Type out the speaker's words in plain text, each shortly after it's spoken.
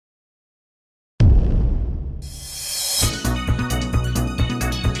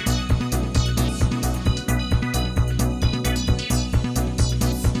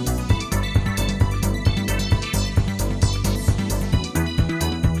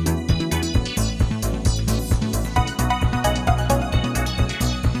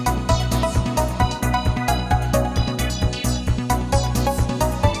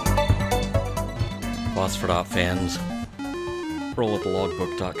Phosphor Dot fans. Earl at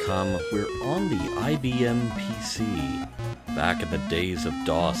thelogbook.com. We're on the IBM PC. Back in the days of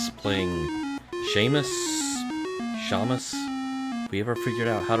DOS, playing Shamus? We ever figured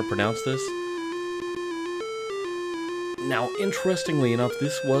out how to pronounce this? Now, interestingly enough,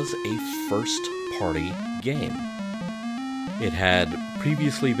 this was a first-party game. It had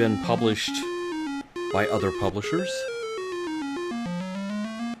previously been published by other publishers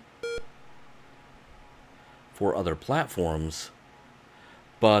for other platforms,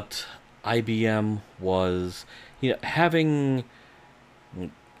 but IBM was, having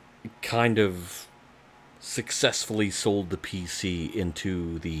kind of successfully sold the PC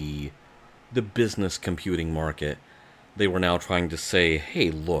into the business computing market. They were now trying to say, hey,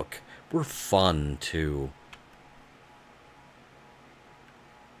 look, we're fun too.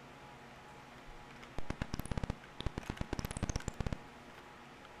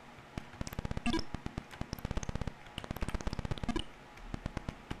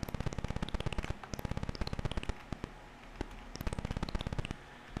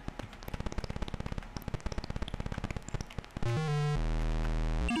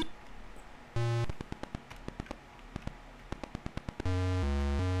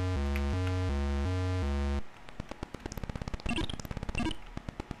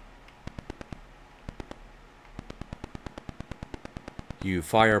 You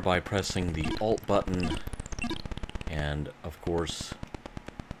fire by pressing the Alt button, and of course,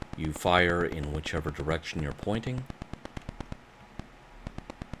 you fire in whichever direction you're pointing.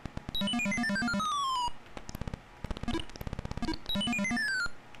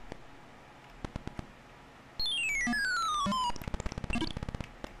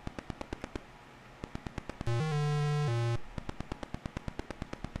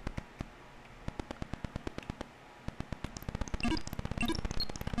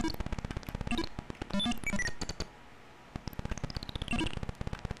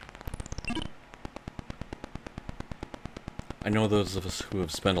 I know those of us who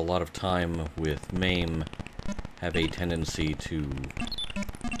have spent a lot of time with MAME have a tendency to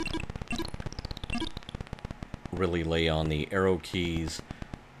really lay on the arrow keys.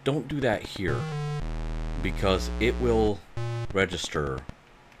 Don't do that here, because it will register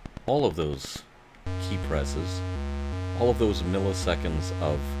all of those key presses, all of those milliseconds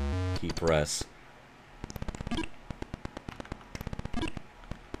of key press,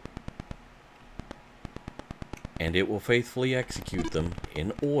 and it will faithfully execute them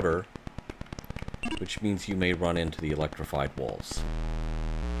in order, which means you may run into the electrified walls.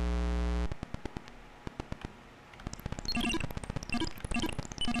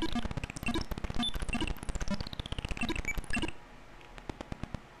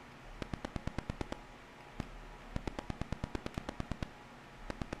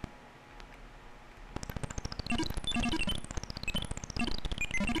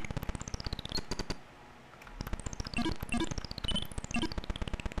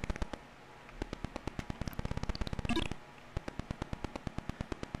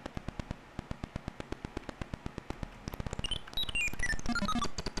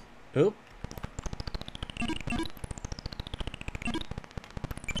 Oop.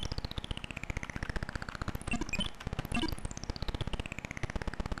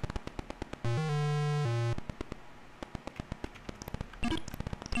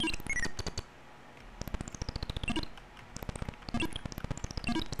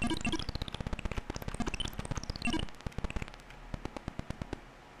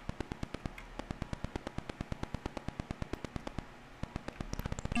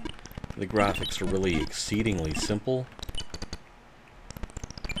 The graphics are really exceedingly simple.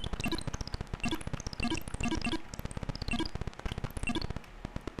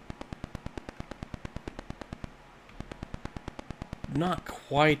 Not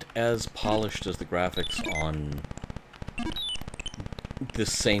quite as polished as the graphics on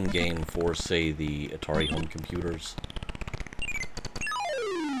this same game for, say, the Atari home computers.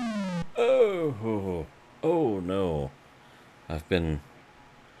 Oh no. I've been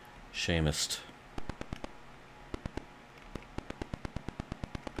Shamused.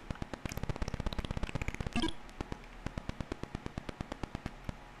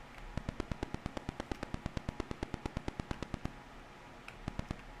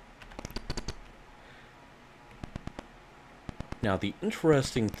 Now, the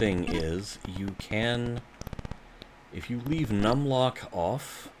interesting thing is, you can, if you leave numlock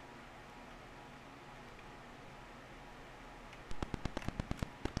off,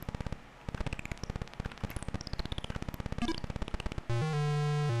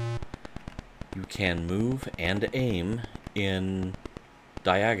 you can move and aim in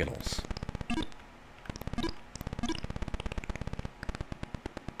diagonals.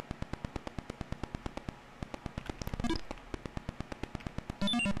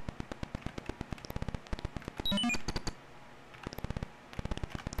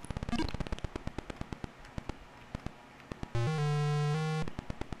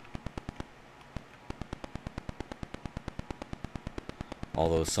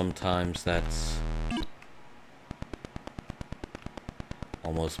 Although sometimes that's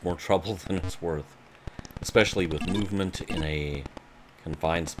almost more trouble than it's worth. Especially with movement in a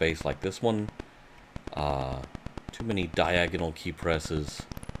confined space like this one. Too many diagonal key presses.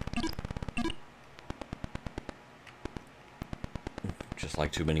 Just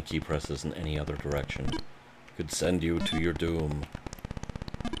like too many key presses in any other direction could send you to your doom.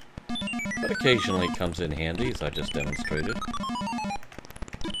 But occasionally it comes in handy, as I just demonstrated.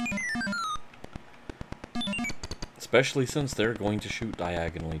 Especially since they're going to shoot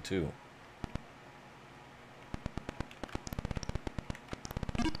diagonally too.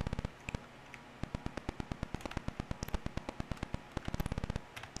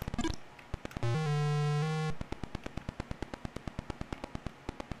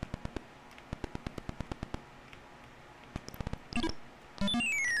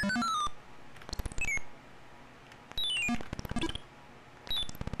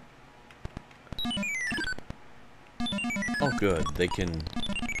 Oh good, they can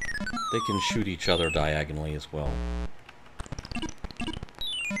shoot each other diagonally as well.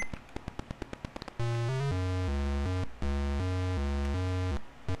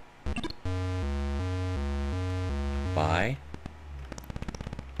 Bye.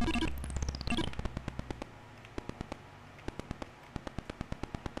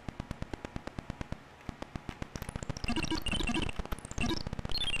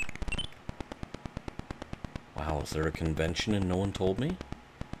 Wow, is there a convention and no one told me?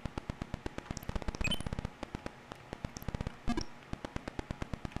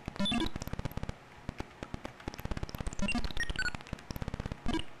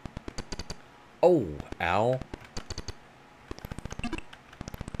 Oh, ow.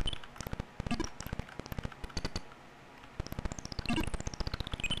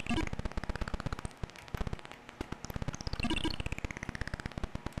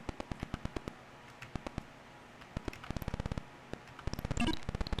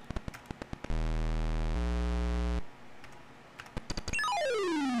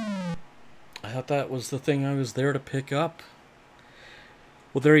 I thought that was the thing I was there to pick up.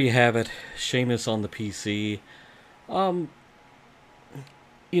 Well, there you have it. Shamus on the PC. You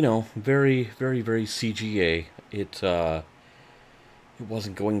know, very, very, very CGA. It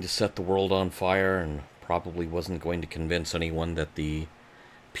wasn't going to set the world on fire and probably wasn't going to convince anyone that the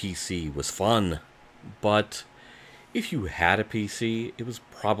PC was fun. But if you had a PC, it was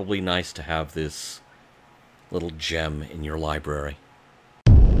probably nice to have this little gem in your library.